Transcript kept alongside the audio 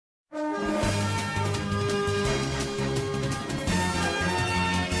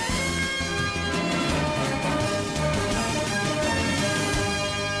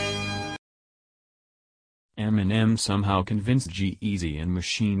Eminem somehow convinced G-Eazy and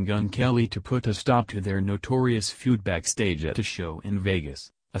Machine Gun Kelly to put a stop to their notorious feud backstage at a show in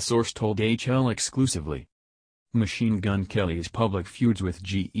Vegas, a source told HL exclusively. Machine Gun Kelly's public feuds with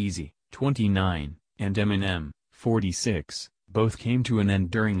G-Eazy, 29, and Eminem, 46, both came to an end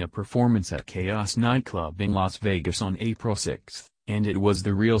during a performance at Chaos nightclub in Las Vegas on April 6, and it was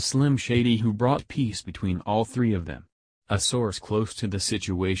the real Slim Shady who brought peace between all three of them. A source close to the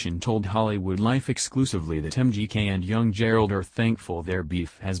situation told Hollywood Life exclusively that MGK and Young Gerald are thankful their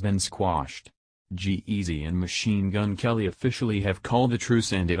beef has been squashed. G-Eazy and Machine Gun Kelly officially have called a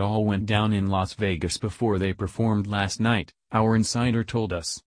truce and it all went down in Las Vegas before they performed last night, our insider told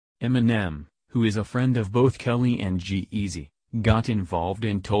us. Eminem, who is a friend of both Kelly and G-Eazy, got involved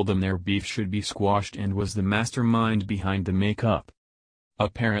and told them their beef should be squashed and was the mastermind behind the makeup.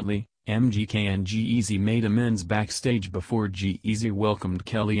 Apparently, MGK and G-Eazy made amends backstage before G-Eazy welcomed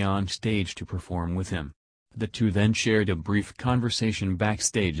Kelly on stage to perform with him. The two then shared a brief conversation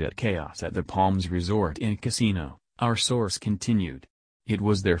backstage at Chaos at the Palms Resort and Casino, our source continued. It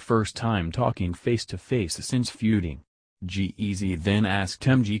was their first time talking face-to-face since feuding. G-Eazy then asked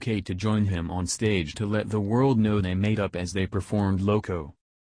MGK to join him on stage to let the world know they made up as they performed Loco.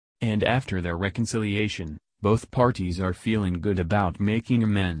 And after their reconciliation, both parties are feeling good about making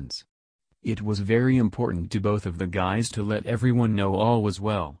amends. It was very important to both of the guys to let everyone know all was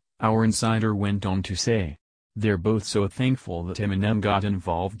well, our insider went on to say. They're both so thankful that Eminem got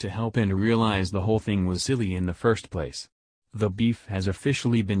involved to help and realize the whole thing was silly in the first place. The beef has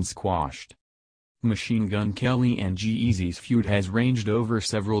officially been squashed. Machine Gun Kelly and G-Eazy's feud has ranged over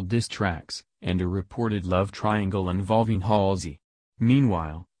several diss tracks, and a reported love triangle involving Halsey.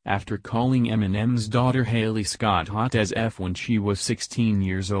 Meanwhile, after calling Eminem's daughter Haley Scott hot as F when she was 16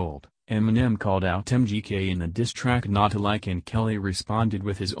 years old, Eminem called out MGK in a diss track Not Alike and Kelly responded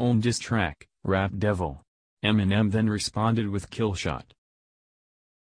with his own diss track, Rap Devil. Eminem then responded with Killshot.